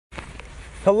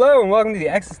Hello and welcome to the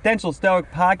Existential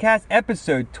Stoic Podcast,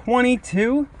 episode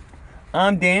 22.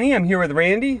 I'm Danny. I'm here with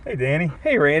Randy. Hey, Danny.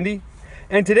 Hey, Randy.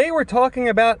 And today we're talking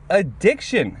about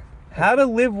addiction, how to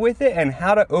live with it and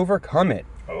how to overcome it.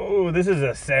 Oh, this is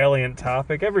a salient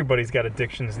topic. Everybody's got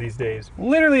addictions these days.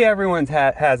 Literally everyone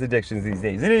has addictions these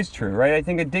days. It is true, right? I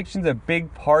think addiction's a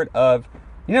big part of,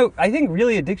 I think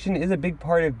really addiction is a big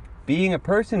part of being a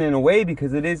person in a way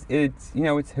because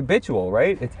it's habitual,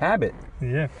 right? It's habit.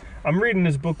 Yeah. I'm reading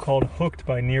this book called Hooked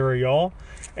by Nir Eyal,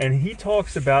 and he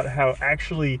talks about how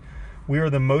actually we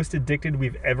are the most addicted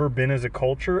we've ever been as a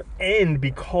culture, and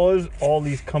because all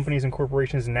these companies and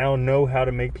corporations now know how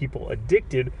to make people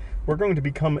addicted, we're going to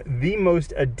become the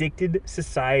most addicted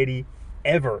society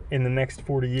ever in the next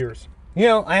 40 years.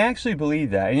 I actually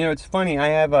believe that. And it's funny, I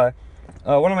have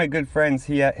one of my good friends,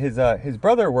 his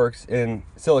brother works in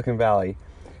Silicon Valley.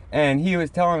 And he was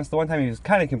telling us the one time he was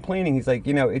kind of complaining. He's like,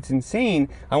 it's insane.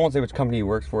 I won't say which company he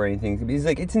works for or anything. But he's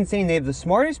like, it's insane. They have the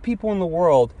smartest people in the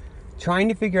world trying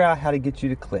to figure out how to get you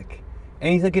to click.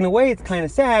 And he's like, in a way, it's kind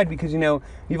of sad because, you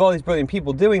have all these brilliant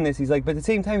people doing this. He's like, but at the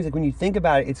same time, he's like, when you think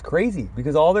about it, it's crazy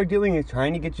because all they're doing is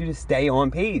trying to get you to stay on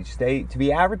page, to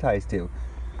be advertised to.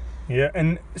 Yeah,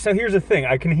 and so here's the thing.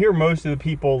 I can hear most of the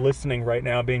people listening right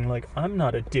now being like, I'm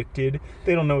not addicted.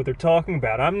 They don't know what they're talking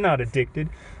about. I'm not addicted.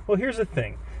 Well, here's the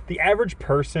thing. The average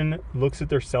person looks at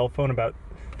their cell phone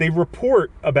they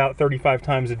report about 35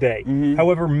 times a day. Mm-hmm.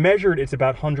 However, measured, it's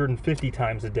about 150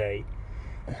 times a day.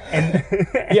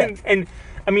 And, and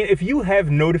I mean, if you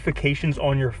have notifications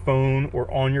on your phone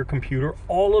or on your computer,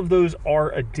 all of those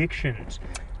are addictions.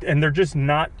 And they're just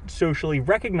not socially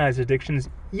recognized addictions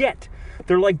yet.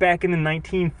 They're like back in the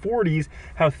 1940s,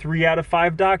 how 3 out of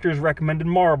 5 doctors recommended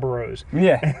Marlboros.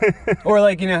 Yeah. Or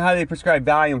how they prescribed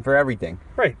Valium for everything.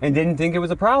 Right. And didn't think it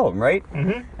was a problem, right?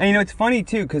 Mm-hmm. And it's funny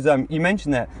too, because you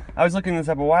mentioned that. I was looking this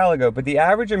up a while ago, but the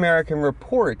average American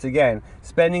reports, again,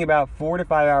 spending about 4 to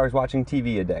 5 hours watching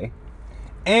TV a day.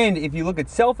 And if you look at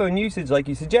cell phone usage, like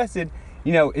you suggested,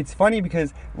 it's funny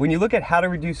because when you look at how to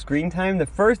reduce screen time, the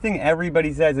first thing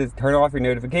everybody says is turn off your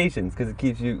notifications because it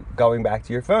keeps you going back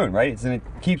to your phone, right? And it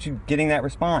keeps you getting that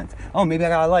response. Oh, maybe I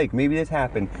got a like, maybe this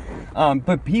happened.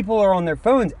 But people are on their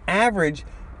phones average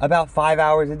about 5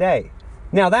 hours a day.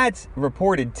 Now that's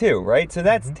reported too, right? So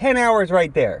that's 10 hours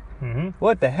right there. Mm-hmm.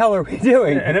 What the hell are we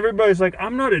doing? And everybody's like,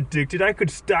 I'm not addicted. I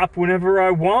could stop whenever I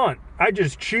want. I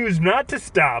just choose not to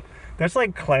stop. That's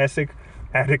like classic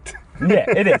addict. Yeah,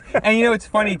 it is. And it's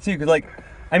funny too, because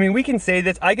we can say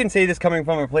this, I can say this coming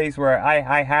from a place where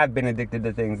I have been addicted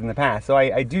to things in the past. So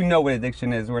I do know what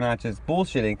addiction is. We're not just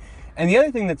bullshitting. And the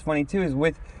other thing that's funny too is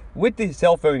with the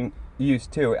cell phone use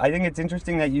too, I think it's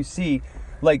interesting that you see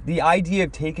the idea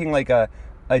of taking a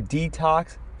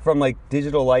detox from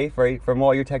digital life, right? From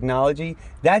all your technology,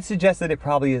 that suggests that it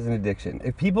probably is an addiction.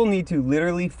 If people need to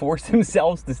literally force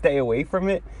themselves to stay away from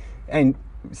it and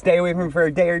stay away from it for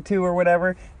a day or two or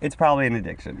whatever, it's probably an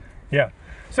addiction. Yeah.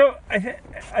 So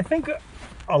I think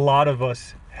a lot of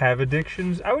us have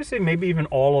addictions. I would say maybe even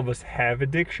all of us have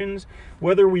addictions,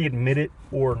 whether we admit it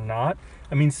or not.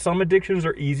 I mean, some addictions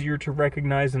are easier to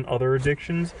recognize than other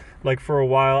addictions. Like for a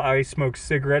while, I smoked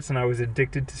cigarettes and I was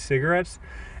addicted to cigarettes.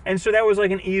 And so that was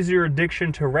an easier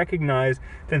addiction to recognize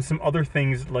than some other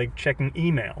things like checking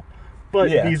email. But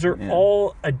these are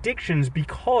all addictions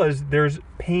because there's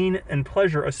pain and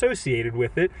pleasure associated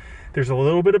with it. There's a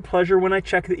little bit of pleasure when I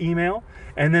check the email.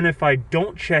 And then if I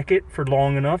don't check it for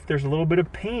long enough, there's a little bit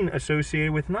of pain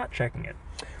associated with not checking it.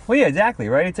 Well, yeah, exactly,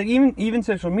 right? It's even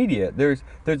social media. There's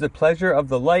the pleasure of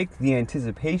the like, the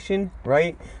anticipation,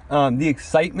 right? The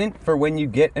excitement for when you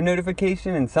get a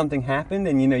notification and something happened,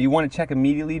 and you want to check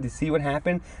immediately to see what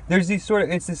happened. There's these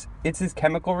it's this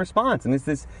chemical response, and it's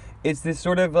this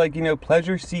sort of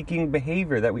pleasure-seeking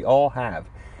behavior that we all have.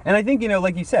 And I think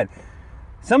like you said,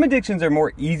 some addictions are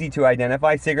more easy to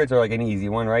identify. Cigarettes are an easy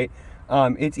one, right?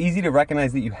 It's easy to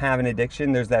recognize that you have an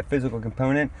addiction. There's that physical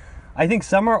component. I think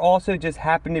some are also just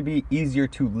happen to be easier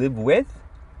to live with.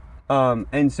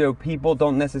 And so people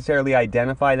don't necessarily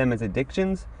identify them as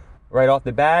addictions right off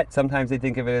the bat. Sometimes they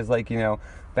think of it as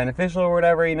beneficial or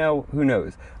whatever, who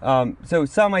knows. So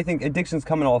some, I think addictions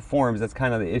come in all forms. That's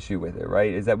kind of the issue with it,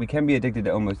 right? Is that we can be addicted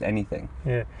to almost anything.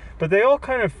 Yeah, but they all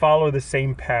kind of follow the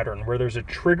same pattern where there's a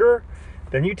trigger,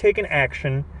 then you take an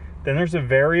action, then there's a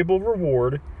variable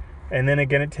reward, and then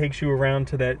again it takes you around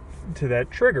to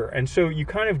that trigger. And so you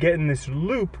kind of get in this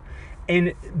loop,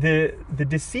 And the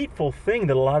deceitful thing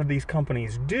that a lot of these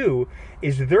companies do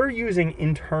is they're using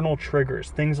internal triggers,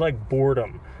 things like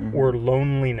boredom or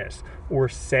loneliness or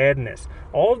sadness.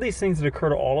 All of these things that occur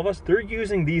to all of us, they're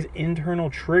using these internal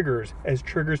triggers as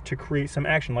triggers to create some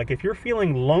action. Like if you're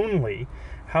feeling lonely,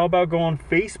 how about go on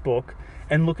Facebook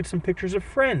and look at some pictures of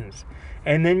friends?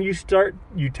 And then you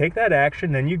take that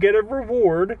action, then you get a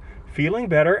reward, feeling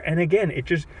better, and again, it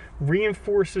just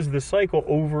reinforces the cycle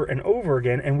over and over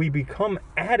again, and we become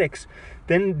addicts.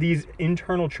 Then these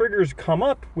internal triggers come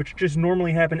up, which just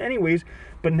normally happen anyways,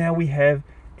 but now we have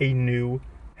a new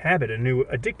habit, a new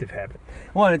addictive habit.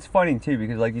 Well, and it's funny too,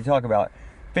 because like you talk about,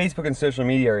 Facebook and social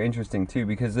media are interesting too,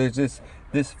 because there's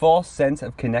this false sense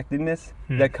of connectedness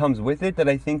that comes with it that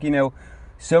I think,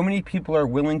 so many people are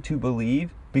willing to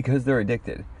believe because they're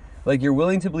addicted. Like you're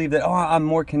willing to believe that, I'm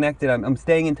more connected, I'm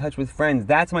staying in touch with friends.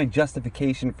 That's my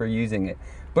justification for using it.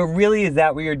 But really, is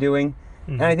that what you're doing?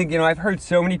 And I think, I've heard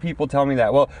so many people tell me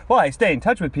that, well, I stay in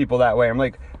touch with people that way. I'm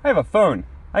like, I have a phone.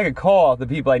 I could call the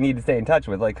people I need to stay in touch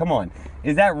with. Like, come on.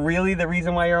 Is that really the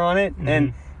reason why you're on it?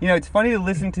 And, it's funny to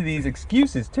listen to these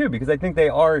excuses too, because I think they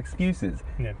are excuses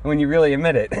when you really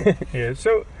admit it. Yeah,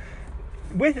 so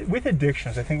with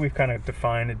addictions, I think we've kind of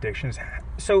defined addictions.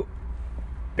 So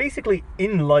basically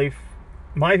in life,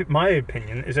 my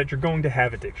opinion is that you're going to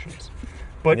have addictions.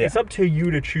 But it's up to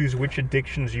you to choose which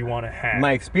addictions you want to have.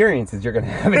 My experience is you're going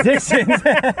to have addictions.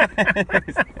 That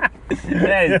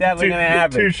is definitely going to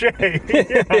happen. Touche.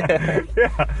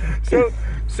 Yeah.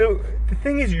 So the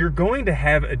thing is, you're going to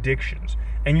have addictions.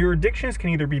 And your addictions can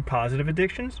either be positive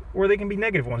addictions or they can be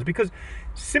negative ones. Because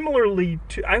similarly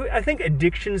to, I think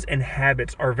addictions and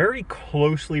habits are very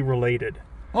closely related.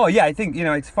 Oh, yeah. I think,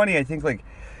 it's funny. I think, like,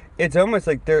 it's almost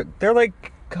like they're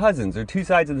like cousins or two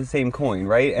sides of the same coin,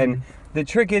 right? And the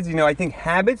trick is, I think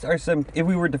habits are if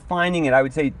we were defining it, I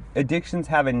would say addictions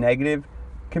have a negative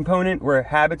component where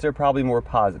habits are probably more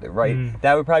positive, right?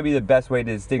 That would probably be the best way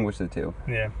to distinguish the two.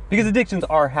 Yeah. Because addictions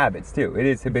are habits, too. It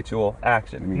is habitual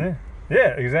action.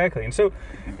 Yeah, exactly. And so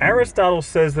Aristotle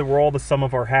says that we're all the sum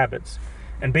of our habits.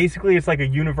 And basically it's like a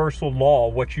universal law,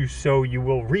 what you sow, you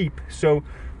will reap. So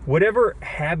whatever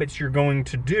habits you're going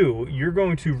to do, you're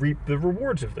going to reap the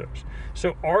rewards of those.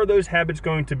 So are those habits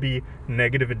going to be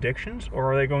negative addictions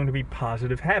or are they going to be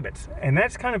positive habits? And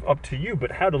that's kind of up to you,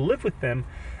 but how to live with them,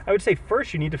 I would say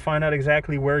first you need to find out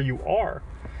exactly where you are.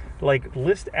 Like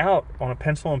list out on a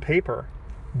pencil and paper,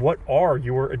 what are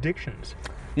your addictions?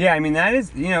 Yeah, I mean, that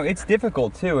is, it's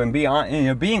difficult too, and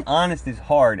being honest is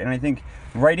hard, and I think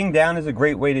writing down is a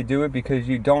great way to do it because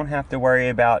you don't have to worry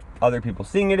about other people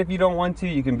seeing it if you don't want to.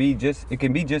 It can be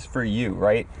just for you,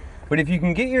 right? But if you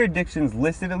can get your addictions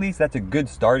listed at least, that's a good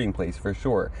starting place for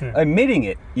sure. Admitting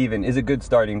it even is a good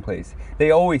starting place.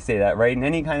 They always say that, right? In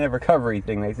any kind of recovery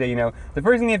thing, they say, the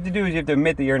first thing you have to do is you have to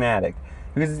admit that you're an addict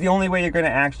because it's the only way you're going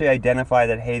to actually identify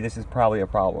that, hey, this is probably a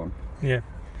problem. Yeah.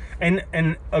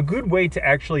 And a good way to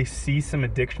actually see some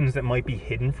addictions that might be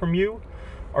hidden from you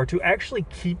are to actually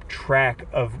keep track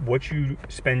of what you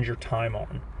spend your time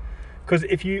on. Because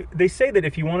they say that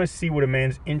if you want to see what a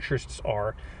man's interests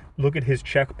are, look at his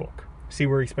checkbook, see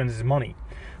where he spends his money.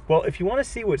 Well, if you want to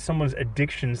see what someone's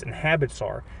addictions and habits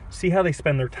are, see how they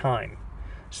spend their time.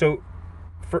 So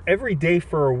for every day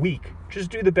for a week,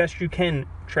 just do the best you can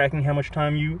tracking how much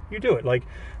time you do it. Like,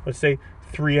 let's say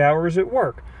 3 hours at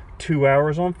work, 2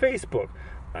 hours on Facebook,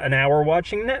 an hour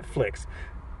watching Netflix,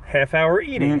 half hour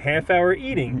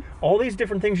eating, all these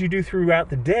different things you do throughout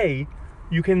the day.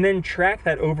 You can then track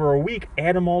that over a week,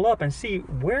 add them all up and see,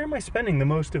 where am I spending the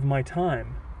most of my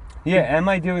time? Yeah, am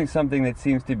I doing something that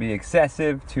seems to be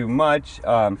excessive, too much?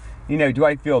 Do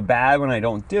I feel bad when I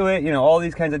don't do it? All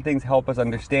these kinds of things help us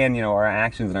understand, our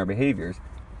actions and our behaviors.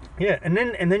 Yeah, and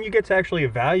then you get to actually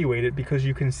evaluate it because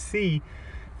you can see,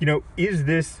 is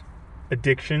this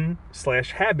addiction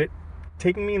 / habit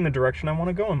taking me in the direction I want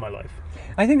to go in my life?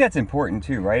 I think that's important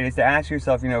too, right? Is to ask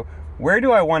yourself, where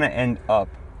do I want to end up?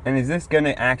 And is this going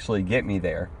to actually get me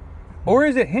there? Or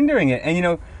is it hindering it?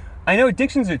 And I know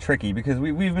addictions are tricky because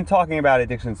we've been talking about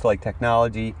addictions to like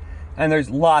technology, and there's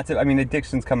lots of,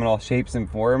 addictions come in all shapes and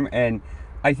form, and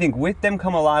I think with them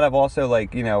come a lot of also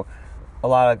like, a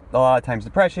lot of times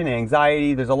depression,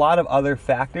 anxiety. There's a lot of other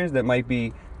factors that might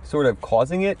be sort of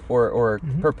causing it or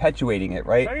perpetuating it,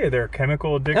 right? Oh yeah, there are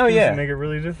chemical addictions that make it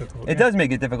really difficult. It does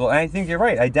make it difficult, and I think you're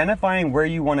right. Identifying where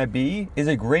you want to be is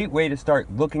a great way to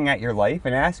start looking at your life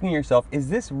and asking yourself, is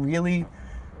this really,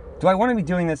 do I want to be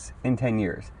doing this in 10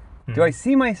 years? Do I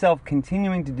see myself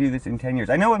continuing to do this in 10 years?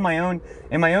 I know in my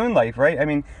own life, right?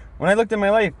 When I looked at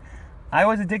my life, I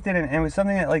was addicted and it was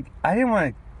something that like I didn't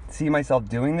want to see myself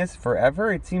doing this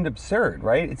forever, it seemed absurd,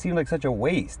 right? It seemed like such a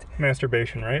waste.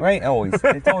 Masturbation, right? Right? Always.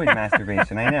 It's always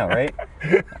masturbation. I know, right?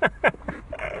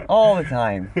 All the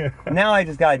time. Now I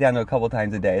just got it down to a couple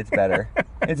times a day. It's better.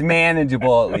 It's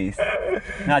manageable at least.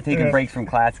 Not taking breaks from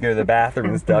class to go to the bathroom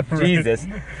and stuff. Jesus.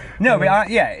 No, but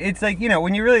yeah, it's like,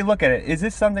 when you really look at it, is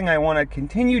this something I want to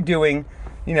continue doing,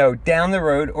 down the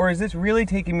road, or is this really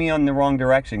taking me on the wrong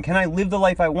direction? Can I live the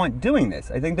life I want doing this?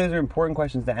 I think those are important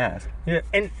questions to ask. Yeah,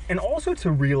 and also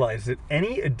to realize that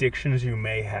any addictions you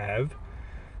may have,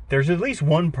 there's at least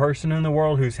one person in the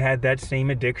world who's had that same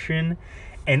addiction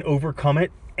and overcome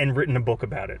it and written a book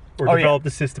about it or developed a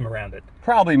system around it.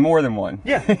 Probably more than one.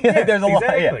 Yeah, there's a lot.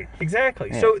 Yeah. Exactly.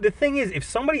 Yeah. So the thing is, if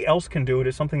somebody else can do it,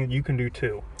 it's something that you can do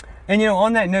too. And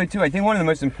on that note too, I think one of the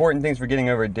most important things for getting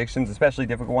over addictions, especially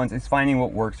difficult ones, is finding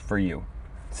what works for you.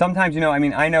 Sometimes,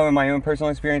 I know in my own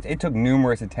personal experience, it took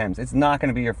numerous attempts. It's not going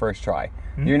to be your first try.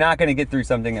 Mm-hmm. You're not going to get through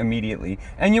something immediately.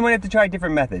 And you might have to try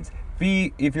different methods.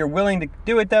 If you're willing to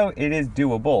do it though, it is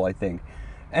doable, I think.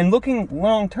 And looking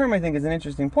long term, I think, is an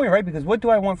interesting point, right? Because what do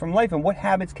I want from life, and what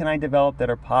habits can I develop that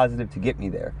are positive to get me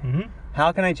there? Mm-hmm.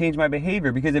 How can I change my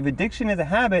behavior? Because if addiction is a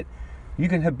habit, you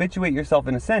can habituate yourself,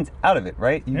 in a sense, out of it,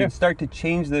 right? You can start to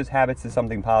change those habits to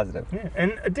something positive. Yeah,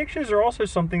 and addictions are also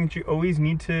something that you always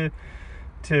need to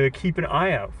keep an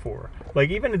eye out for. Like,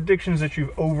 even addictions that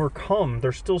you've overcome,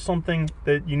 there's still something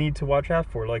that you need to watch out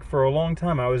for. Like, for a long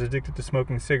time, I was addicted to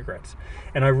smoking cigarettes.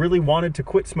 And I really wanted to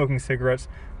quit smoking cigarettes,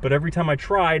 but every time I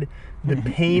tried, the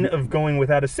pain of going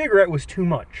without a cigarette was too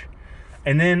much.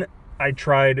 And then I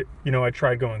tried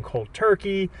going cold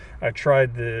turkey, I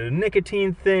tried the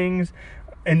nicotine things,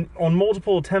 and on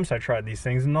multiple attempts I tried these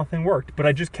things and nothing worked. But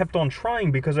I just kept on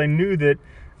trying because I knew that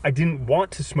I didn't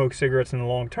want to smoke cigarettes in the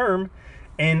long term,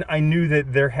 and I knew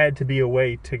that there had to be a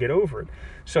way to get over it.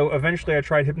 So eventually I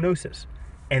tried hypnosis,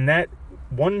 and that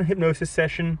one hypnosis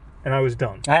session, and I was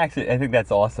done. I think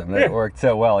that's awesome. That worked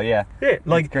so well, yeah. Yeah,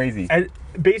 like, it's crazy.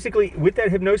 Basically, with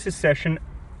that hypnosis session,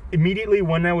 immediately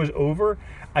when that was over,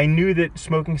 I knew that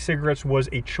smoking cigarettes was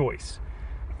a choice.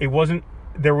 It wasn't,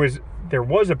 there was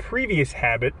a previous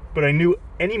habit, but I knew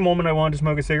any moment I wanted to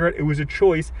smoke a cigarette, it was a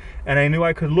choice, and I knew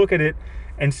I could look at it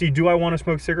and see, do I want to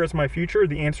smoke cigarettes in my future?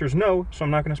 The answer is no, so I'm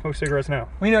not going to smoke cigarettes now.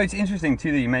 Well, it's interesting,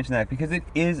 too, that you mentioned that, because it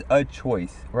is a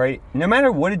choice, right? No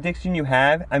matter what addiction you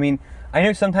have, I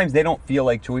know sometimes they don't feel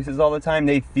like choices all the time.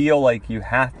 They feel like you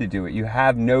have to do it. You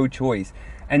have no choice.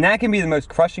 And that can be the most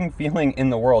crushing feeling in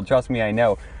the world, trust me, I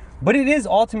know. But it is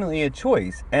ultimately a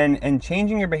choice, and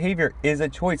changing your behavior is a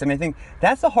choice. And I think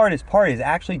that's the hardest part, is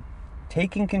actually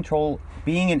taking control,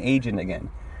 being an agent again.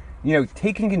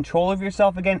 Taking control of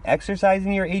yourself again,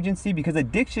 exercising your agency, because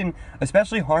addiction,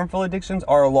 especially harmful addictions,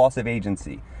 are a loss of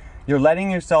agency. You're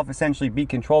letting yourself essentially be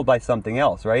controlled by something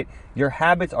else, right? Your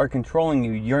habits are controlling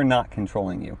you, you're not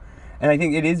controlling you. And I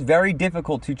think it is very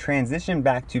difficult to transition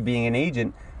back to being an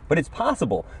agent, but it's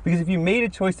possible, because if you made a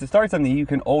choice to start something, you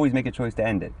can always make a choice to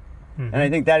end it. Mm-hmm. And I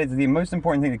think that is the most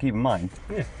important thing to keep in mind.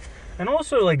 Yeah. And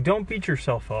also, don't beat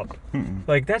yourself up.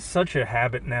 Mm-mm. That's such a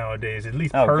habit nowadays, at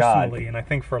least personally, and I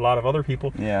think for a lot of other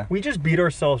people. Yeah. We just beat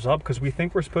ourselves up because we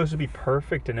think we're supposed to be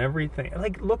perfect and everything.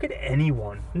 Look at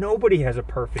anyone. Nobody has a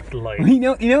perfect life.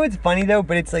 It's funny, though,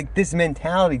 but it's this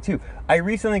mentality, too. I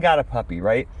recently got a puppy,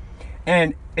 right?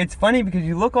 And it's funny because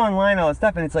you look online and all that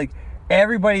stuff, and it's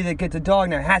everybody that gets a dog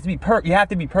now has to be perfect. You have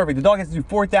to be perfect. The dog has to do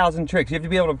 4,000 tricks. You have to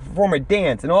be able to perform a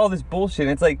dance and all this bullshit.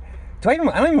 And it's I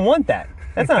don't even want that.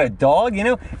 That's not a dog,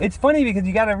 It's funny because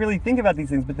you got to really think about these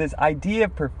things, but this idea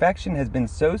of perfection has been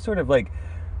so sort of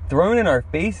thrown in our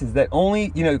faces that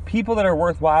only, people that are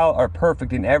worthwhile are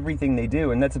perfect in everything they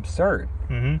do, and that's absurd.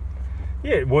 Mm-hmm.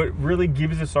 Yeah, what really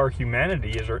gives us our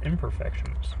humanity is our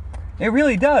imperfections. It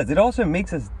really does. It also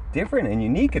makes us different and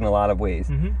unique in a lot of ways.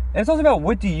 Mm-hmm. And it's also about,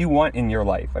 what do you want in your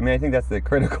life? I think that's the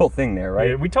critical thing there, right?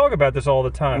 Yeah, we talk about this all the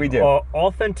time. We do.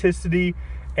 Authenticity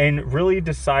and really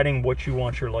deciding what you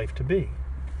want your life to be.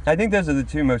 I think those are the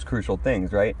two most crucial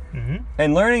things, right? Mm-hmm.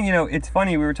 And learning, it's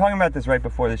funny, we were talking about this right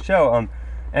before the show,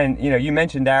 and you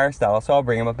mentioned Aristotle, so I'll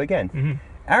bring him up again. Mm-hmm.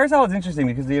 Aristotle is interesting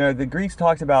because, the Greeks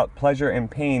talked about pleasure and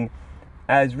pain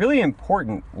as really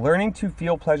important, learning to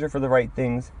feel pleasure for the right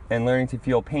things and learning to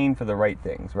feel pain for the right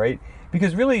things, right?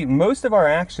 Because really, most of our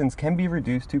actions can be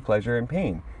reduced to pleasure and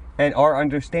pain, and our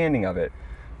understanding of it.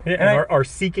 Yeah, and our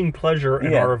seeking pleasure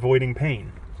and our avoiding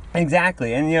pain.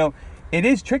 Exactly, and it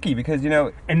is tricky because,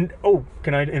 And,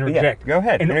 can I interject? Yeah, go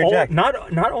ahead, interject.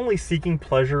 Not only seeking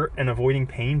pleasure and avoiding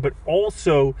pain, but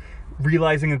also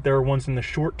realizing that there are ones in the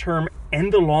short term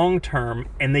and the long term,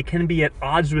 and they can be at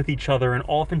odds with each other, and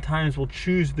oftentimes we'll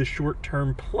choose the short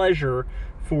term pleasure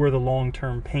for the long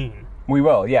term pain. We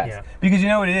will, yes. Yeah. Because you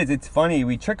know what it is? It's funny,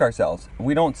 we trick ourselves.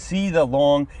 We don't see the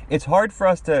long, it's hard for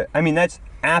us to, I mean, that's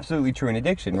absolutely true in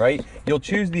addiction, right? You'll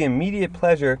choose the immediate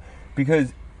pleasure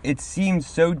because it seems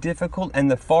so difficult and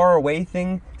the far away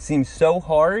thing seems so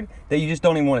hard that you just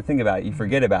don't even want to think about it. You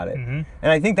forget about it. Mm-hmm.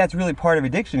 And I think that's really part of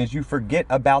addiction is you forget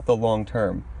about the long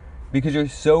term because you're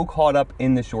so caught up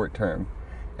in the short term.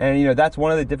 And you know, that's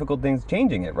one of the difficult things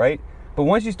changing it, right? But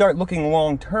once you start looking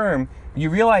long term, you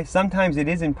realize sometimes it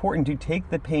is important to take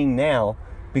the pain now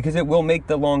because it will make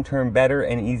the long term better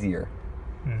and easier.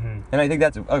 Mm-hmm. And I think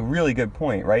that's a really good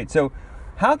point, right? So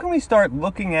how can we start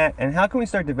looking at and how can we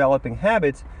start developing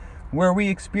habits where we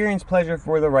experience pleasure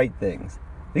for the right things?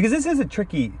 Because this is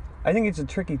I think it's a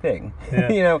tricky thing.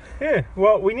 Yeah. You know? Yeah.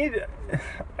 Well, we need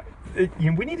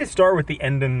to start with the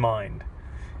end in mind.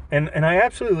 And I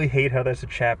absolutely hate how that's a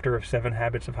chapter of 7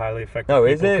 Habits of Highly Effective People.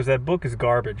 Is it? Because that book is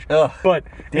garbage. Ugh, but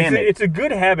damn it. It's a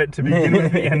good habit to begin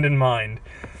with the end in mind.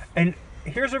 And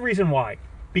here's the reason why.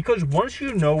 Because once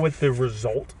you know what the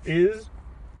result is,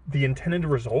 the intended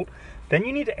result, then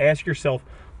you need to ask yourself,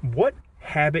 what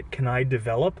habit can I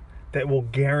develop that will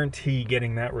guarantee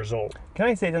getting that result? Can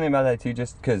I say something about that too?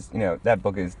 Just because, you know, that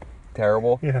book is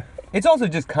terrible. Yeah. It's also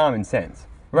just common sense.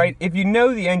 Right? If you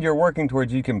know the end you're working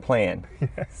towards, you can plan.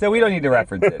 So we don't need to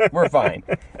reference it. We're fine.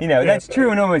 You know, that's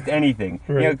true in almost anything.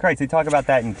 Right. You know, Christ, they talk about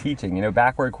that in teaching, you know,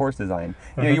 backward course design.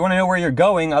 You know, you want to know where you're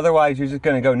going, otherwise you're just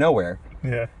going to go nowhere.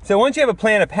 Yeah. So once you have a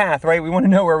plan, a path, right, we want to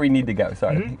know where we need to go.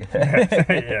 Sorry.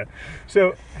 Yeah.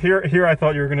 So here I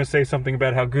thought you were going to say something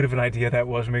about how good of an idea that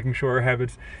was, making sure our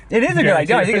habits... It is a good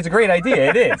idea. I think it's a great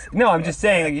idea. It is. No, I'm just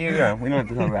saying, like, you know, we don't have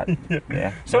to talk about it.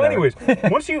 Yeah. So whatever.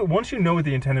 anyways, once you know what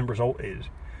the intended result is,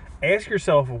 ask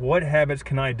yourself, what habits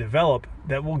can I develop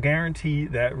that will guarantee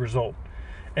that result?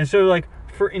 And so, like,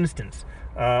 for instance,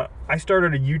 I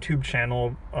started a YouTube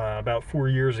channel about 4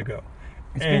 years ago.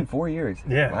 It's been 4 years.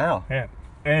 Yeah. Wow. Yeah.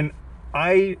 And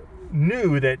I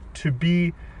knew that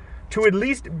to at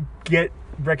least get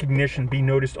recognition, be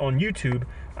noticed on YouTube,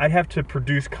 I'd have to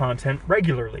produce content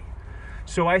regularly.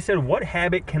 So I said, what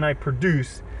habit can I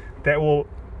produce that will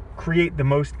create the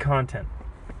most content?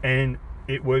 And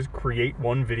it was create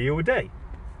 1 video a day.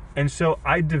 And so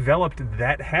I developed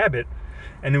that habit,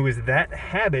 and it was that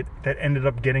habit that ended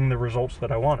up getting the results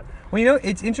that I wanted. Well, you know,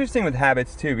 it's interesting with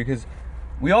habits too, because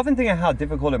we often think of how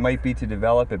difficult it might be to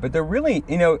develop it, but they're really,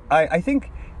 you know, I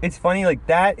think it's funny, like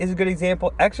that is a good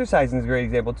example. Exercising is a great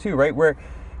example too, right? Where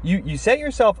you set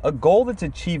yourself a goal that's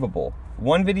achievable,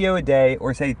 1 video a day,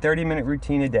 or say 30-minute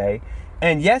routine a day.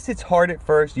 And yes, it's hard at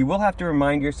first. You will have to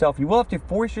remind yourself, you will have to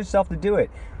force yourself to do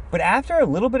it. But after a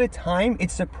little bit of time,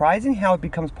 it's surprising how it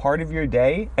becomes part of your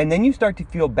day, and then you start to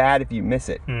feel bad if you miss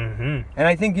it. Mm-hmm. And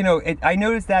I think, you know, I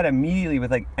noticed that immediately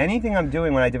with like anything I'm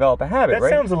doing when I develop a habit, That right?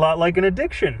 sounds a lot like an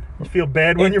addiction. You feel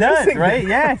bad when It you're does, missing right? it.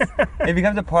 Yes. It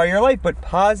becomes a part of your life. But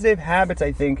positive habits,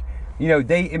 I think, you know,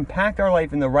 they impact our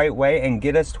life in the right way and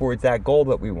get us towards that goal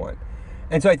that we want.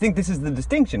 And so I think this is the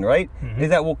distinction, right? Mm-hmm. Is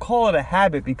that we'll call it a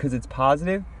habit because it's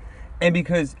positive, and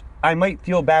because I might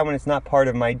feel bad when it's not part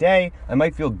of my day. I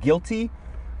might feel guilty,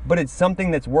 but it's something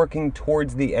that's working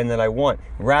towards the end that I want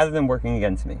rather than working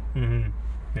against me. Mm-hmm.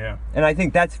 Yeah. And I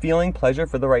think that's feeling pleasure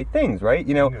for the right things, right?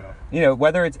 You know,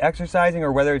 whether it's exercising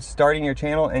or whether it's starting your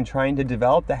channel and trying to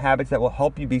develop the habits that will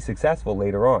help you be successful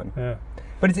later on. Yeah.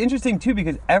 But it's interesting too,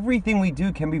 because everything we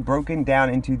do can be broken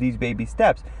down into these baby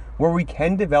steps where we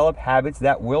can develop habits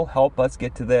that will help us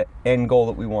get to the end goal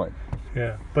that we want.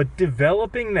 Yeah. But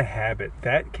developing the habit,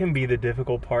 that can be the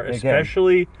difficult part, Again.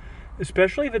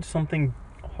 especially if it's something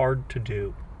hard to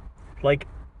do, like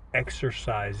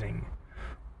exercising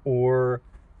or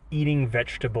eating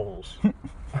vegetables.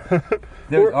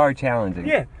 Those are challenging.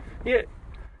 Yeah.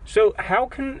 So how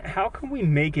can we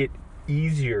make it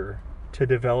easier to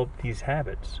develop these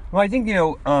habits? Well, I think, you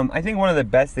know, I think one of the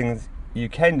best things you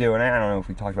can do, and I don't know if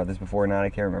we talked about this before or not, I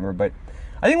can't remember, but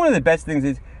I think one of the best things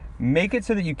is make it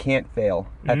so that you can't fail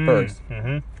at first.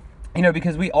 Mm-hmm. You know,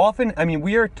 because we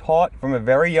are taught from a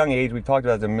very young age, we've talked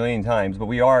about this a million times, but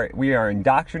we are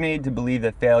indoctrinated to believe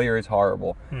that failure is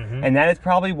horrible. Mm-hmm. And that is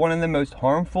probably one of the most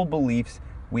harmful beliefs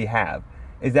we have,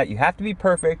 is that you have to be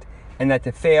perfect and that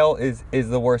to fail is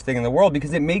the worst thing in the world,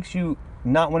 because it makes you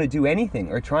not want to do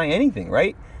anything or try anything,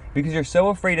 right? Because you're so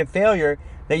afraid of failure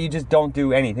that you just don't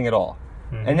do anything at all.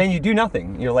 Mm-hmm. And then you do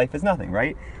nothing. Your life is nothing,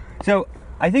 right? So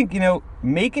I think, you know,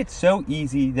 make it so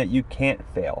easy that you can't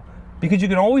fail, because you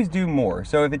can always do more.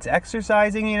 So if it's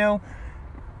exercising, you know,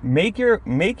 make your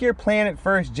plan at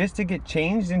first just to get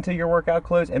changed into your workout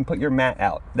clothes and put your mat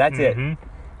out. That's it. You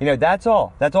know, that's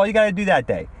all. That's all you got to do that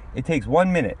day. It takes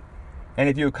 1 minute. And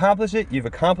if you accomplish it, you've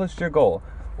accomplished your goal.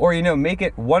 Or, you know, make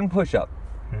it 1 push-up.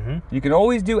 You can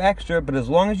always do extra, but as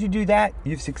long as you do that,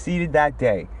 you've succeeded that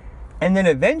day. And then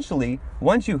eventually,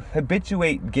 once you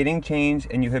habituate getting change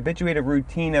and you habituate a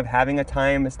routine of having a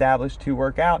time established to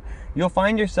work out, you'll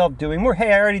find yourself doing more.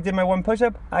 Hey, I already did my 1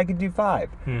 push-up. I could do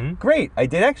 5. Great. I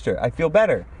did extra. I feel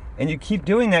better. And you keep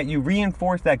doing that, you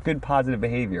reinforce that good positive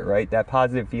behavior, right? That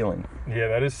positive feeling. Yeah,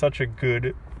 that is such a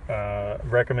good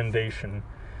recommendation.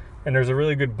 And there's a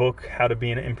really good book, How to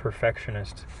Be an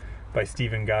Imperfectionist, by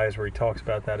Stephen Guys, where he talks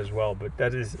about that as well. But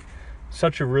that is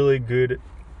such a really good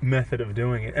method of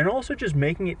doing it, and also just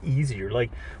making it easier.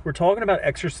 Like, we're talking about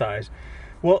exercise.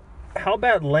 Well, how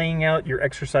about laying out your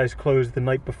exercise clothes the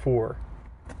night before?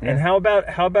 And how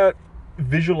about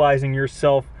visualizing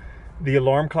yourself, the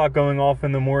alarm clock going off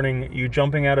in the morning, you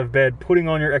jumping out of bed, putting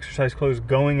on your exercise clothes,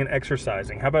 going and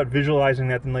exercising? How about visualizing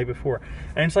that the night before?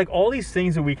 And it's like all these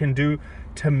things that we can do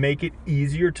to make it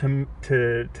easier, to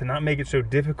not make it so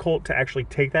difficult to actually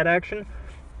take that action.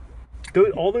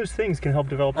 All those things can help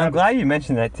develop habits. I'm glad you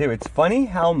mentioned that too. It's funny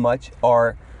how much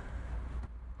our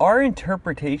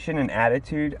interpretation and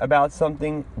attitude about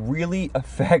something really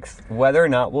affects whether or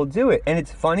not we'll do it. And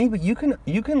it's funny, but you can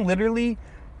literally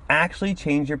actually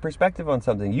change your perspective on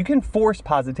something. You can force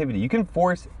positivity. You can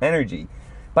force energy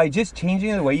by just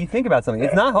changing the way you think about something.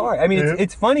 It's not hard. I mean,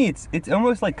 it's funny. It's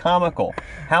almost like comical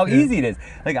how easy it is.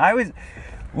 Like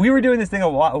we were doing this thing a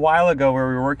while ago where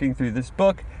we were working through this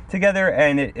book together,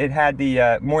 and it had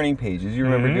the morning pages. You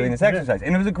remember doing this exercise,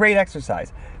 and it was a great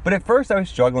exercise. But at first I was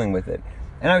struggling with it.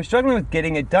 And I was struggling with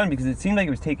getting it done because it seemed like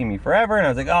it was taking me forever, and I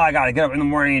was like, oh, I gotta get up in the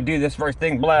morning and do this first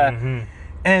thing, blah.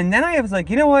 And then I was like,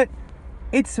 you know what?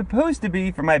 It's supposed to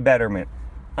be for my betterment.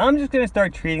 I'm just gonna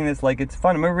start treating this like it's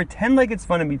fun. I'm gonna pretend like it's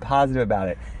fun and be positive about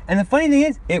it. And the funny thing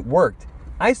is, it worked.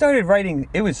 I started writing,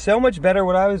 it was so much better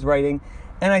what I was writing,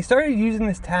 and I started using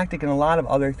this tactic in a lot of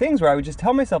other things where I would just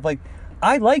tell myself, like,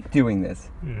 I like doing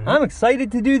this. I'm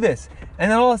excited to do this.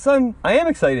 And then all of a sudden, I am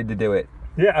excited to do it.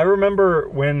 Yeah, I remember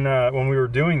when we were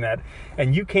doing that,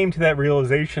 and you came to that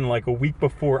realization like a week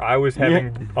before I was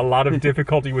having a lot of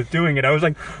difficulty with doing it. I was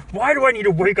like, why do I need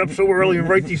to wake up so early and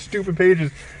write these stupid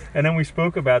pages? And then we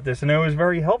spoke about this, and it was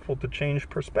very helpful to change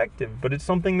perspective. But it's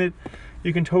something that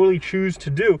you can totally choose to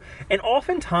do. And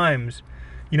oftentimes,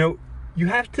 you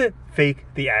have to fake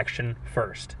the action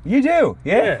first. You do,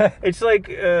 yeah. It's like,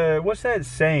 what's that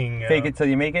saying? Fake it till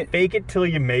you make it? Fake it till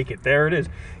you make it. There it is.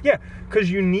 Yeah, because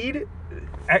you need...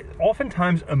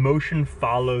 Oftentimes, emotion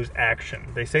follows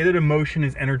action. They say that emotion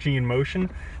is energy in motion.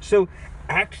 So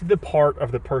act the part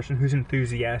of the person who's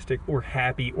enthusiastic or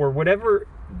happy or whatever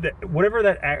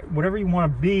you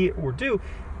want to be or do.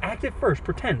 Act it first.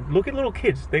 Pretend. Look at little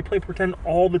kids. They play pretend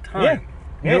all the time.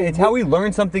 Yeah, it's how we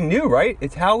learn something new, right?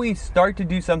 It's how we start to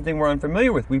do something we're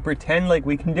unfamiliar with. We pretend like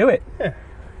we can do it.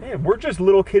 Yeah, we're just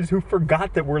little kids who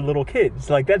forgot that we're little kids.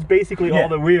 Like, that's basically all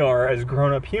that we are as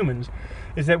grown-up humans,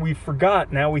 is that we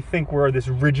forgot. Now we think we're this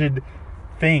rigid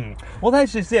thing. Well,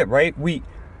 that's just it, right? We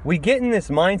get in this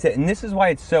mindset, and this is why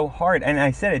it's so hard. And I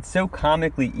said it's so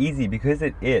comically easy, because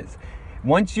it is.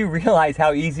 Once you realize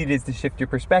how easy it is to shift your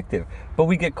perspective. But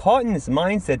we get caught in this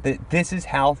mindset that this is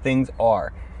how things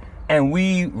are. And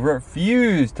we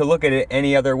refuse to look at it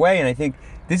any other way. And I think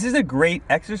this is a great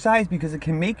exercise because it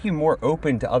can make you more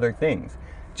open to other things.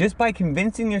 Just by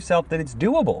convincing yourself that it's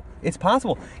doable, it's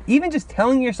possible. Even just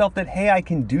telling yourself that, hey, I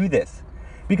can do this.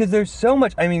 Because there's so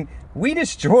much, we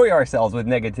destroy ourselves with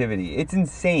negativity. It's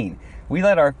insane. We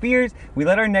let our fears, we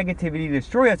let our negativity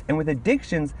destroy us. And with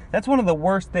addictions, that's one of the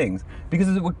worst things. Because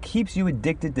it's what keeps you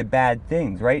addicted to bad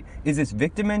things, right? Is this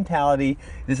victim mentality,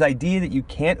 this idea that you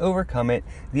can't overcome it,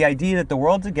 the idea that the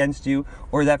world's against you,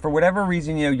 or that for whatever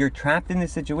reason, you're trapped in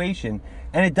this situation.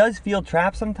 And it does feel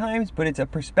trapped sometimes, but it's a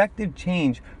perspective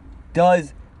change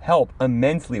does help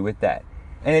immensely with that.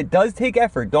 And it does take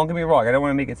effort, don't get me wrong. I don't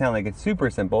want to make it sound like it's super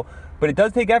simple, but it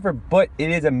does take effort, but it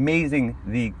is amazing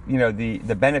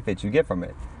the benefits you get from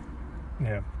it.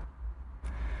 Yeah.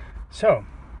 So,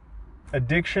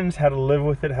 addictions, how to live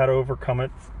with it, how to overcome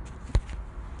it.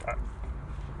 What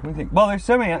do you think? Well, there's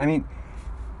so many,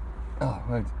 oh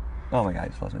my God, I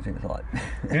just lost my train of thought.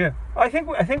 Yeah. I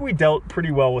think we dealt pretty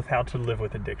well with how to live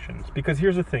with addictions, because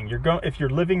here's the thing, if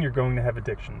you're living, you're going to have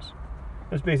addictions.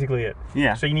 That's basically it.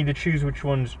 Yeah. So you need to choose which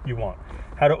ones you want.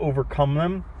 How to overcome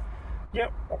them?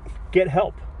 Get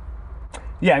help.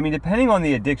 Yeah, depending on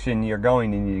the addiction, you're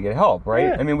going to need to get help,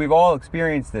 right? Yeah. We've all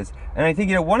experienced this. And I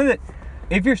think,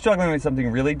 if you're struggling with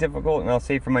something really difficult, and I'll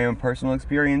say from my own personal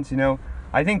experience,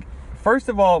 I think, first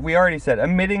of all, we already said,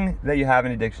 admitting that you have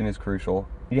an addiction is crucial.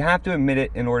 You have to admit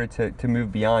it in order to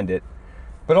move beyond it.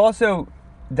 But also,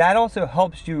 that also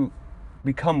helps you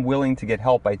become willing to get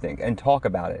help, I think, and talk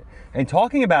about it. And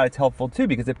talking about it's helpful too,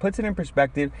 because it puts it in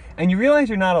perspective and you realize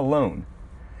you're not alone.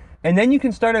 And then you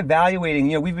can start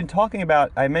evaluating, we've been talking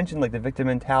about, I mentioned like the victim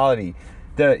mentality,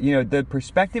 the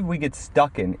perspective we get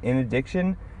stuck in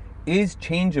addiction is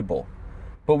changeable,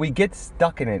 but we get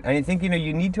stuck in it. And I think,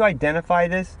 you need to identify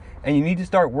this and you need to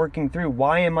start working through,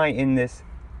 why am I in this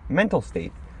mental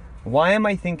state? Why am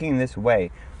I thinking this way?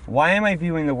 Why am I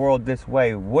viewing the world this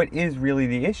way? What is really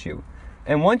the issue?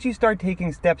 And once you start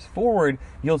taking steps forward,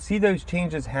 you'll see those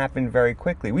changes happen very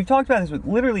quickly. We've talked about this with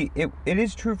literally, it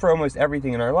is true for almost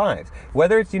everything in our lives.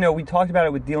 Whether it's, we talked about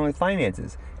it with dealing with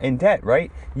finances and debt,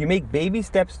 right? You make baby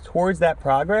steps towards that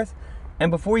progress, and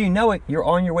before you know it, you're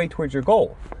on your way towards your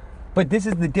goal. But this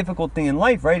is the difficult thing in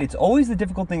life, right? It's always the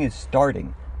difficult thing is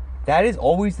starting. That is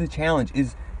always the challenge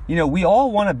is, we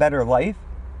all want a better life,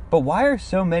 but why are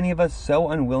so many of us so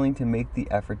unwilling to make the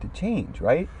effort to change,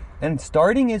 right? And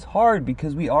starting is hard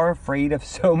because we are afraid of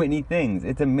so many things.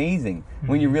 It's amazing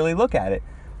when you really look at it.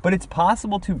 But it's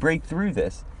possible to break through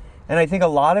this. And I think a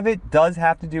lot of it does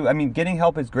have to do, getting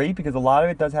help is great because a lot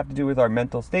of it does have to do with our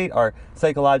mental state, our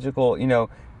psychological,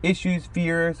 issues,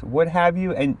 fears, what have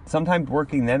you. And sometimes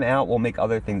working them out will make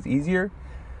other things easier.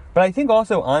 But I think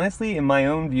also, honestly, in my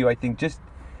own view, I think just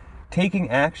taking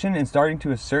action and starting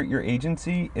to assert your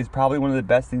agency is probably one of the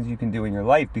best things you can do in your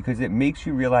life because it makes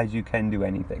you realize you can do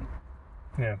anything.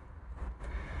 Yeah,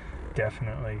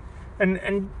 definitely.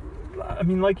 And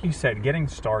like you said, getting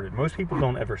started. Most people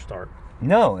don't ever start.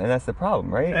 No, and that's the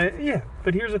problem, right? Yeah,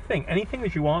 but here's the thing. Anything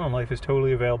that you want in life is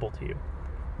totally available to you.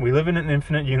 We live in an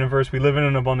infinite universe. We live in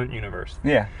an abundant universe.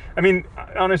 Yeah.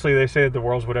 Honestly, they say that the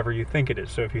world's whatever you think it is.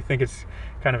 So if you think it's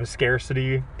kind of a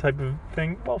scarcity type of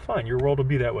thing, well, fine. Your world will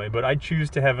be that way. But I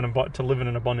choose to to live in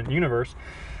an abundant universe.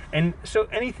 And so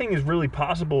anything is really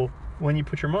possible when you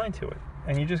put your mind to it.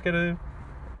 And you just got to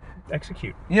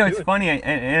execute. It's funny.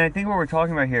 And I think what we're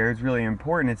talking about here is really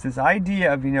important. It's this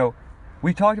idea of,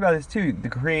 we talked about this too, the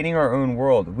creating our own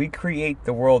world. We create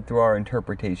the world through our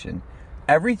interpretation.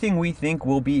 Everything we think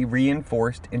will be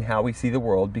reinforced in how we see the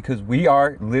world because we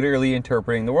are literally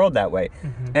interpreting the world that way.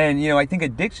 Mm-hmm. And, I think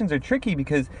addictions are tricky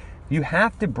because you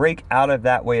have to break out of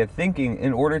that way of thinking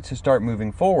in order to start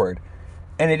moving forward.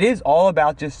 And it is all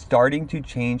about just starting to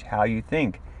change how you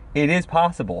think. It is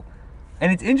possible.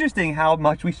 And it's interesting how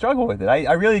much we struggle with it.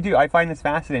 I really do. I find this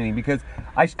fascinating because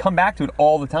I come back to it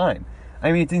all the time.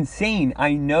 It's insane.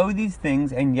 I know these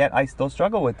things, and yet I still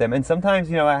struggle with them. And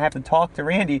sometimes, I have to talk to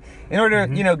Randy in order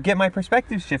to, get my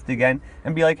perspective shift again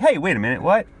and be like, hey, wait a minute,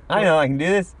 what? I know I can do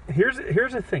this. Here's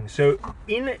the thing. So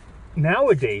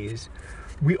nowadays,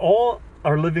 we all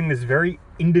are living this very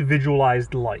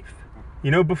individualized life.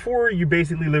 Before you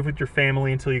basically lived with your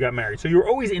family until you got married. So you're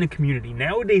always in a community.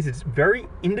 Nowadays, it's very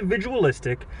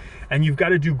individualistic, and you've got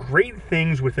to do great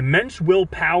things with immense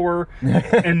willpower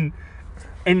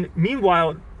And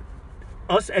meanwhile,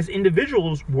 us as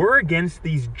individuals, we're against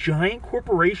these giant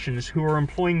corporations who are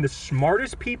employing the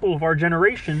smartest people of our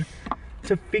generation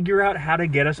to figure out how to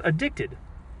get us addicted.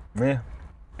 Yeah.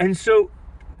 And so,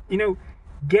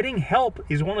 getting help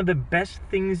is one of the best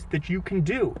things that you can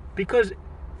do because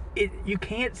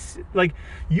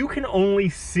you can only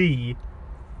see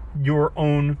your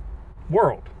own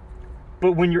world.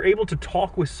 But when you're able to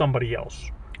talk with somebody else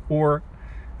or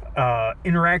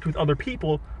interact with other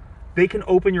people, they can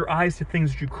open your eyes to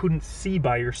things that you couldn't see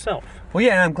by yourself. Well,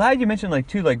 yeah, and I'm glad you mentioned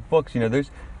books.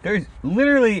 There's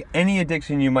literally any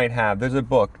addiction you might have. There's a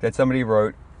book that somebody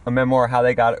wrote, a memoir, how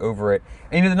they got over it.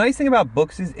 And the nice thing about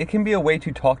books is it can be a way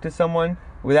to talk to someone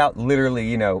without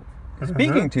literally,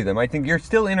 speaking to them. I think you're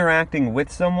still interacting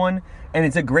with someone, and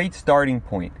it's a great starting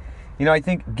point. I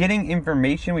think getting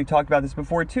information, we've talked about this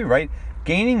before too, right?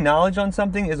 Gaining knowledge on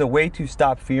something is a way to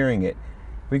stop fearing it.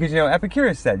 Because,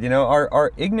 Epicurus said,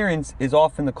 our ignorance is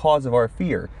often the cause of our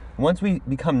fear. Once we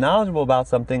become knowledgeable about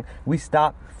something, we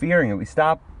stop fearing it. We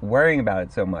stop worrying about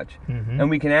it so much. Mm-hmm. And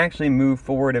we can actually move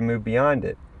forward and move beyond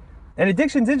it. And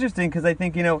addiction's interesting because I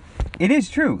think, it is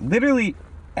true. Literally,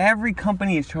 every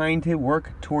company is trying to work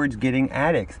towards getting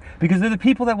addicts because they're the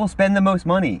people that will spend the most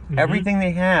money, everything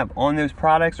they have on those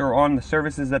products or on the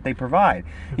services that they provide.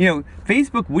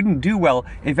 Facebook wouldn't do well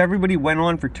if everybody went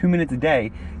on for 2 minutes a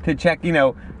day to check,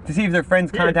 to see if their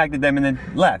friends contacted them and then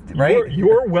left, right?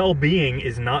 Your well-being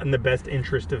is not in the best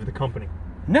interest of the company.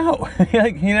 No,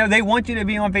 they want you to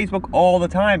be on Facebook all the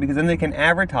time because then they can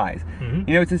advertise. Mm-hmm.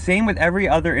 It's the same with every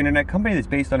other internet company that's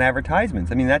based on advertisements.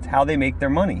 That's how they make their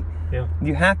money. Yeah.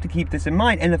 You have to keep this in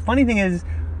mind. And the funny thing is,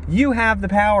 you have the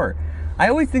power. I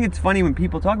always think it's funny when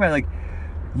people talk about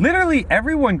literally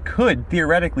everyone could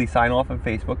theoretically sign off of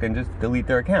Facebook and just delete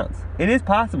their accounts. It is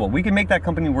possible. We can make that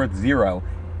company worth zero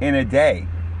in a day.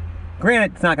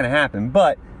 Granted, it's not going to happen,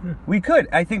 but we could.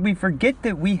 I think we forget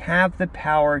that we have the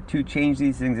power to change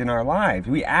these things in our lives.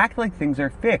 We act like things are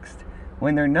fixed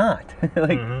when they're not.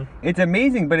 It's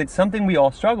amazing, but it's something we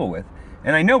all struggle with.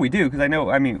 And I know we do, because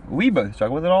I mean, we both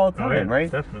struggle with it all the time, right?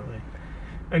 Definitely.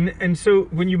 And so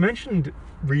when you mentioned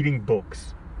reading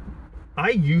books, I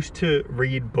used to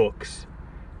read books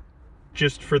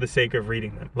just for the sake of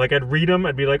reading them. Like, I'd read them,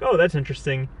 I'd be like, oh, that's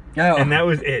interesting. Oh. And that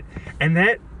was it.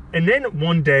 And then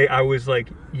one day I was like,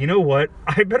 you know what?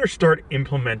 I better start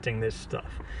implementing this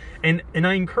stuff. And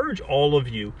I encourage all of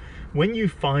you, when you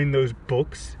find those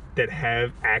books that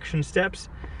have action steps,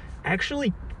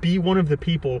 actually be one of the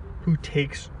people who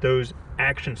takes those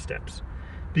action steps.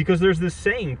 Because there's this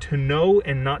saying, to know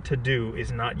and not to do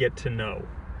is not yet to know.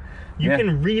 You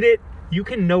can read it, you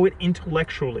can know it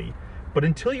intellectually, but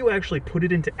until you actually put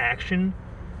it into action,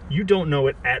 you don't know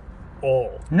it at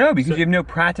all. No, because you have no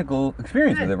practical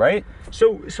experience with it, right?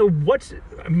 So what's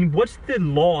the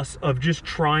loss of just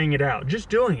trying it out, just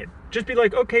doing it? Just be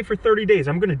like, okay, for 30 days,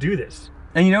 I'm going to do this.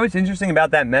 And you know what's interesting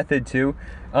about that method too,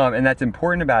 and that's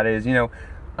important about it is,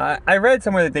 I read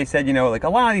somewhere that they said, like a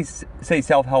lot of these, say,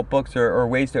 self-help books or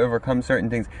ways to overcome certain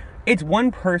things, it's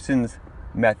one person's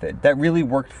method that really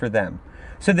worked for them.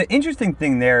 So the interesting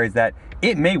thing there is that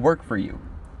it may work for you,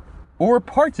 or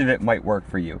parts of it might work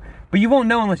for you, but you won't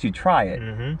know unless you try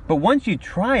it. But once you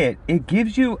try it, it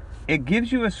gives you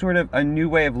a sort of a new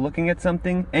way of looking at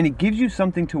something, and it gives you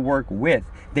something to work with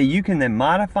that you can then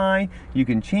modify, you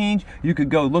can change, you could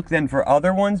go look then for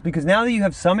other ones, because now that you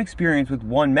have some experience with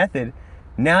one method,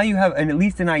 now you have at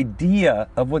least an idea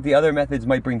of what the other methods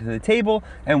might bring to the table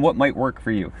and what might work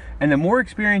for you. And the more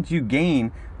experience you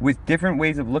gain with different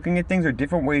ways of looking at things or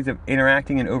different ways of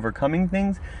interacting and overcoming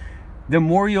things, the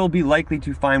more you'll be likely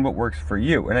to find what works for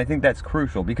you. And I think that's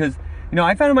crucial because,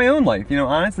 I found in my own life,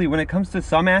 honestly, when it comes to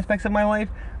some aspects of my life,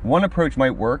 one approach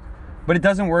might work, but it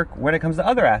doesn't work when it comes to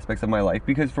other aspects of my life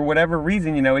because for whatever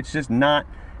reason, it's just not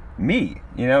me.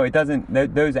 It doesn't,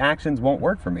 those actions won't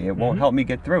work for me. It won't help me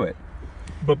get through it.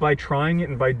 But by trying it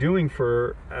and by doing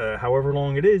for however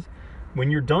long it is,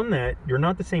 when you're done that, you're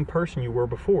not the same person you were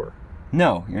before.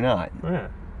 No, you're not. Yeah.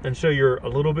 And so you're a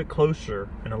little bit closer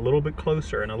and a little bit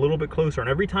closer and a little bit closer. And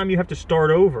every time you have to start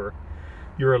over,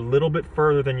 you're a little bit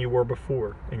further than you were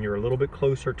before. And you're a little bit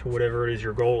closer to whatever it is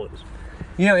your goal is.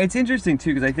 It's interesting,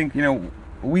 too, because I think,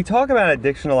 we talk about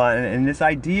addiction a lot. And this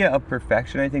idea of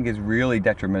perfection, I think, is really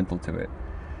detrimental to it.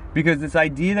 Because this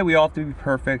idea that we all have to be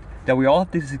perfect, that we all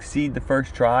have to succeed the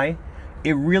first try,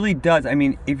 it really does. I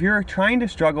mean, if you're trying to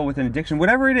struggle with an addiction,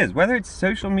 whatever it is, whether it's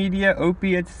social media,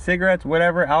 opiates, cigarettes,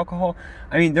 whatever, alcohol,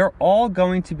 they're all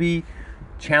going to be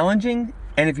challenging.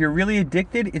 And if you're really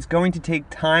addicted, it's going to take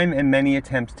time and many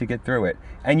attempts to get through it.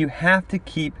 And you have to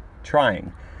keep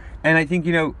trying. And I think,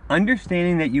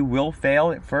 understanding that you will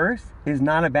fail at first is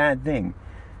not a bad thing.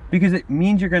 Because it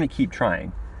means you're going to keep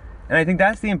trying. And I think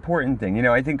that's the important thing.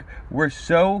 I think we're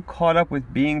so caught up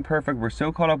with being perfect, we're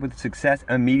so caught up with success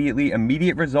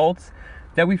immediate results,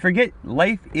 that we forget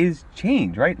life is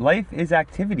change, right? Life is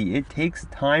activity. It takes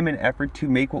time and effort to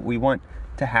make what we want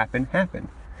to happen.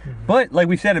 But like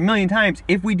we've said a million times,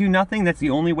 if we do nothing, that's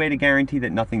the only way to guarantee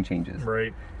that nothing changes.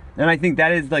 Right. And I think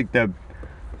that is like the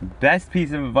best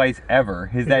piece of advice ever,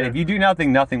 is that if you do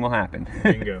nothing, nothing will happen.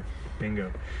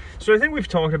 Bingo. So I think we've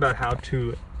talked about how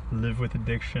to live with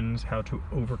addictions, how to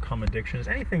overcome addictions.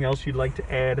 Anything else you'd like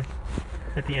to add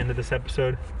at the end of this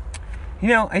episode?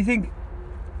 I think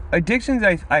addictions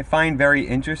I find very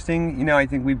interesting. I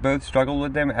think we both struggle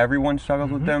with them. Everyone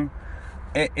struggles with them.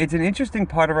 It's an interesting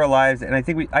part of our lives, and I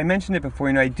think I mentioned it before.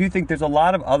 I do think there's a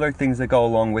lot of other things that go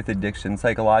along with addiction,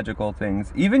 psychological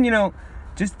things, even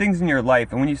just things in your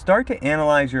life. And when you start to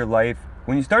analyze your life,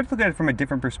 when you start to look at it from a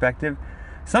different perspective,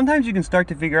 sometimes you can start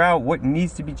to figure out what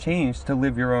needs to be changed to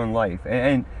live your own life.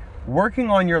 And working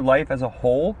on your life as a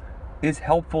whole is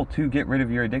helpful to get rid of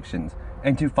your addictions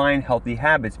and to find healthy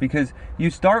habits, because you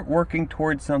start working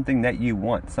towards something that you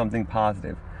want, something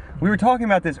positive. We were talking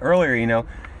about this earlier, Randy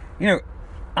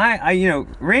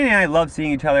and I love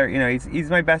seeing each other. He's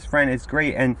my best friend. It's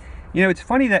great. And, it's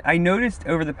funny that I noticed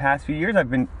over the past few years,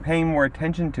 I've been paying more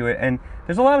attention to it. And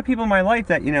there's a lot of people in my life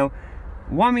that,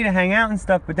 want me to hang out and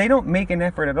stuff, but they don't make an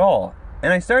effort at all.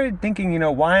 And I started thinking,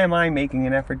 why am I making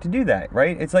an effort to do that,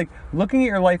 right? It's like looking at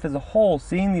your life as a whole,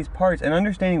 seeing these parts and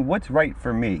understanding what's right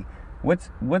for me. What's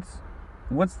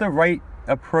the right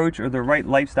approach or the right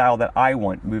lifestyle that I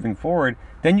want moving forward.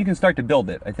 Then you can start to build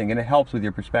it, I think, and it helps with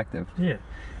your perspective. Yeah.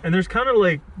 And there's kind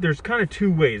of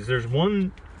two ways. There's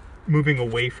one moving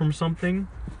away from something.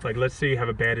 Like, let's say you have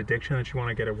a bad addiction that you want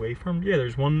to get away from. Yeah,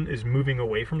 there's one is moving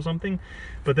away from something,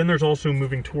 but then there's also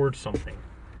moving towards something.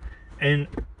 And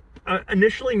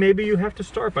initially, maybe you have to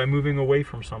start by moving away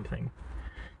from something.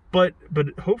 But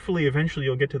hopefully, eventually,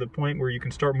 you'll get to the point where you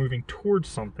can start moving towards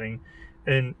something.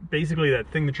 And basically,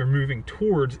 that thing that you're moving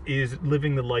towards is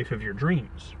living the life of your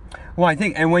dreams. Well, I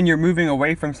think, and when you're moving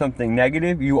away from something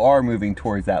negative, you are moving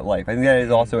towards that life. I think that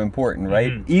is also important,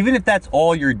 right? Mm-hmm. Even if that's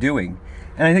all you're doing.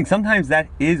 And I think sometimes that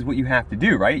is what you have to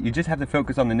do, right? You just have to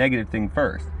focus on the negative thing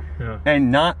first. Yeah.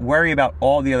 And not worry about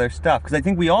all the other stuff. Because I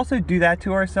think we also do that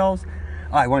to ourselves.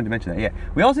 Oh, I wanted to mention that, yeah.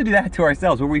 We also do that to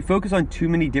ourselves where we focus on too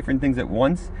many different things at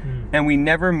once and we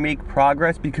never make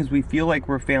progress because we feel like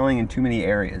we're failing in too many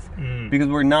areas because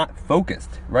we're not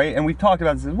focused, right? And we've talked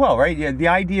about this as well, right? Yeah, the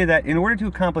idea that in order to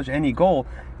accomplish any goal,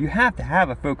 you have to have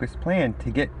a focused plan to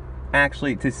get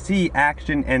to see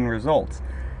action and results.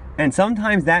 And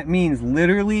sometimes that means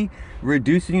literally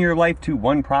reducing your life to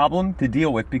one problem to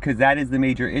deal with because that is the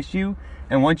major issue.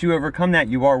 And once you overcome that,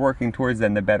 you are working towards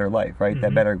then the better life, right? The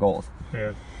better goals.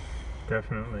 Yeah,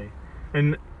 definitely.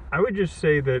 And I would just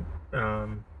say that,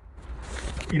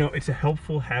 it's a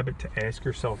helpful habit to ask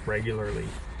yourself regularly,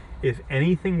 if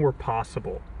anything were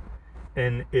possible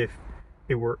and if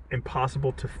it were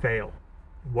impossible to fail,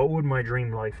 what would my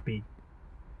dream life be?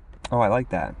 Oh, I like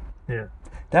that. Yeah.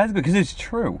 That's good because it's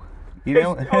true.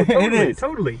 Totally, it is.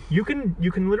 Totally. You can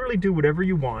literally do whatever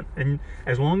you want, and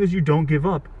as long as you don't give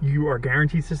up, you are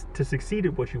guaranteed to succeed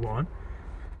at what you want.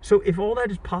 So if all that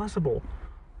is possible,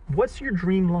 what's your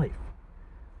dream life?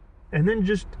 And then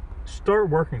just start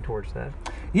working towards that.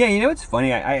 Yeah, it's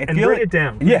funny. I and feel write like, it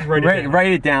down. Yeah,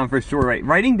 write it down for sure. Right,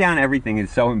 writing down everything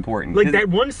is so important. Like that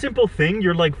one simple thing,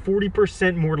 you're like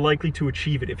 40% more likely to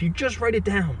achieve it if you just write it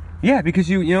down. Yeah, because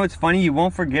it's funny. You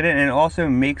won't forget it, and it also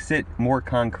makes it more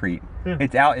concrete. Yeah.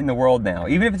 It's out in the world now,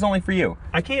 even if it's only for you.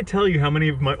 I can't tell you how many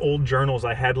of my old journals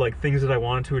I had like things that I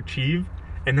wanted to achieve.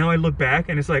 And now I look back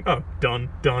and it's like, oh, done.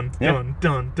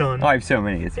 Oh, I have so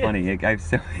many. It's funny. I have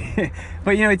so many.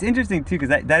 But, it's interesting, too, because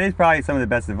that is probably some of the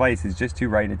best advice is just to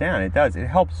write it down. It does. It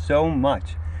helps so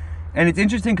much. And it's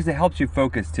interesting because it helps you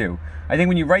focus, too. I think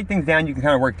when you write things down, you can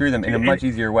kind of work through them in a much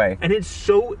easier way. And it's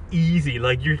so easy.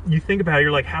 Like, you think about it,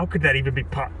 you're like, how could that even be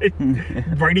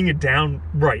writing it down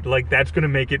right? Like, that's going to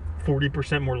make it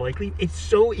 40% more likely. It's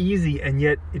so easy, and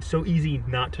yet it's so easy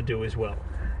not to do as well.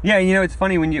 Yeah, it's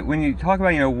funny when you talk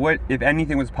about, what if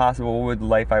anything was possible, what would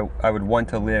life I would want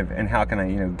to live and how can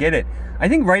I, get it? I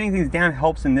think writing things down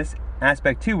helps in this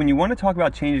aspect too. When you want to talk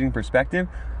about changing perspective,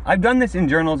 I've done this in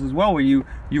journals as well where you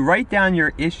write down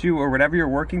your issue or whatever you're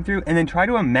working through and then try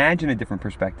to imagine a different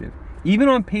perspective. Even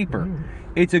on paper.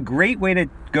 It's a great way to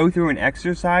go through an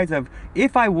exercise of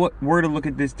if I were to look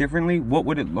at this differently, what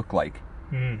would it look like?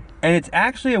 And it's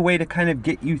actually a way to kind of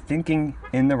get you thinking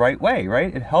in the right way,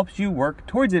 right? It helps you work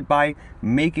towards it by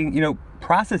making,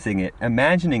 processing it,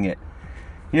 imagining it.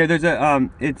 There's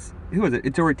it's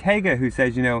Ortega who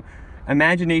says,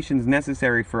 imagination is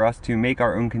necessary for us to make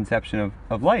our own conception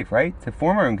of life, right? To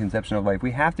form our own conception of life.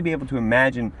 We have to be able to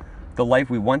imagine the life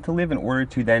we want to live in order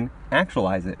to then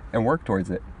actualize it and work towards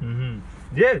it.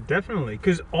 Yeah, definitely.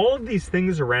 Because all of these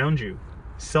things around you,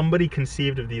 somebody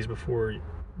conceived of these before you.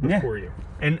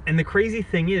 And the crazy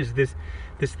thing is this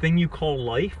thing you call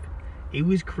life, it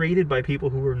was created by people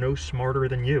who were no smarter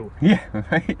than you. Yeah,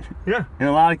 right. Yeah. In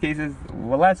a lot of cases,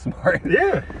 well, that's smart.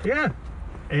 Yeah.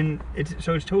 And it's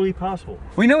totally possible.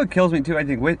 We know what kills me too, I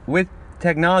think, with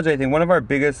technology. I think one of our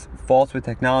biggest faults with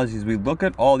technology is we look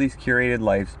at all these curated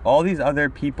lives, all these other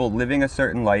people living a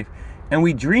certain life, and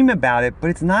we dream about it, but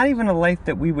it's not even a life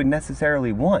that we would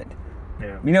necessarily want.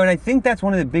 Yeah. And I think that's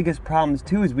one of the biggest problems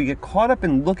too, is we get caught up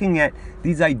in looking at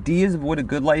these ideas of what a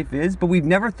good life is, but we've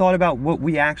never thought about what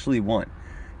we actually want.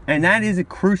 And that is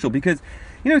crucial because,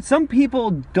 some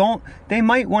people they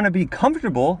might want to be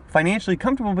comfortable, financially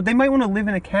comfortable, but they might want to live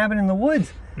in a cabin in the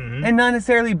woods and not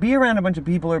necessarily be around a bunch of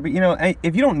people if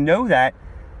you don't know that,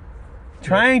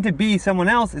 trying to be someone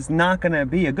else is not going to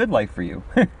be a good life for you.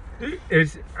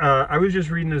 I was just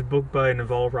reading this book by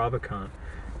Naval Ravikant,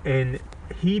 and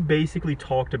he basically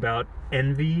talked about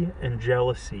envy and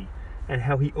jealousy and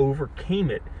how he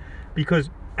overcame it because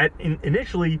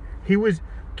initially he was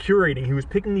curating, he was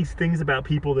picking these things about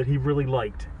people that he really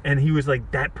liked, and he was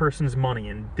like, that person's money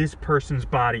and this person's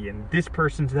body and this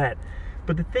person's that.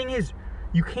 But the thing is,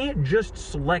 you can't just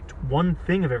select one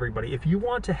thing of everybody. If you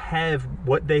want to have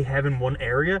what they have in one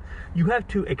area, you have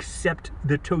to accept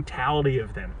the totality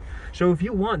of them. So if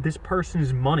you want this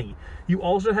person's money, you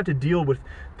also have to deal with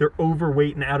their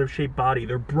overweight and out of shape body,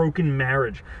 their broken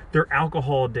marriage, their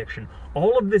alcohol addiction,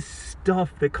 all of this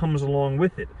stuff that comes along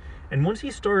with it. And once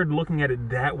he started looking at it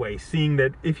that way, seeing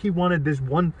that if he wanted this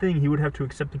one thing, he would have to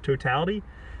accept the totality,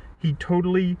 he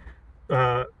totally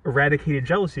eradicated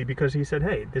jealousy, because he said,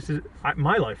 hey,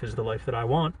 my life is the life that I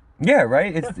want. Yeah,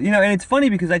 right? It's and it's funny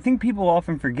because I think people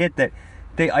often forget that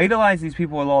they idolize these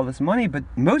people with all this money, but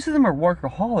most of them are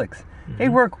workaholics. Mm-hmm. They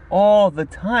work all the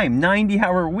time,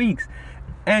 90-hour weeks.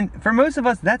 And for most of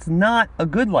us, that's not a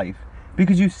good life,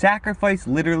 because you sacrifice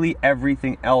literally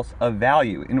everything else of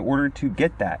value in order to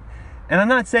get that. And I'm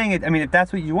not saying it, I mean, if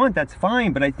that's what you want, that's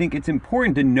fine, but I think it's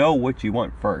important to know what you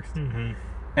want first. Mm-hmm.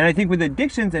 And I think with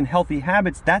addictions and healthy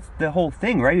habits, that's the whole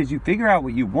thing, right? Is you figure out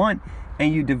what you want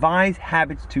and you devise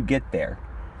habits to get there.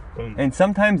 Boom. And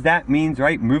sometimes that means,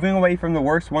 right, moving away from the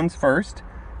worst ones first,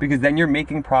 because then you're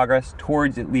making progress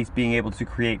towards at least being able to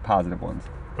create positive ones.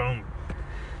 Boom.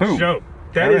 Boom. So,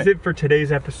 that is it for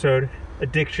today's episode.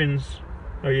 Addictions.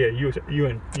 Oh yeah, you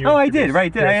oh, I did,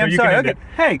 right? Yeah, I'm sorry. Okay.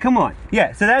 Hey, come on.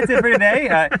 Yeah, so that's it for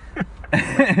today.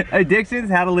 Addictions,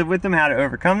 how to live with them, how to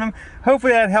overcome them.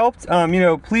 Hopefully that helped.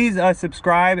 Please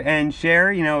subscribe and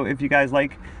share. If you guys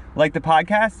like the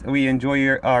podcast, we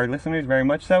enjoy our listeners very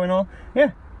much so and all.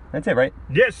 Yeah, that's it, right?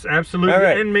 Yes, absolutely. All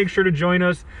right. And make sure to join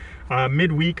us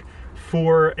midweek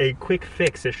for a quick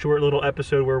fix, a short little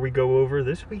episode where we go over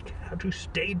this week how to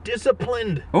stay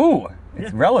disciplined. Ooh,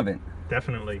 it's relevant.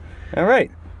 Definitely. All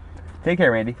right. Take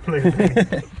care, Randy.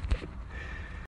 Later.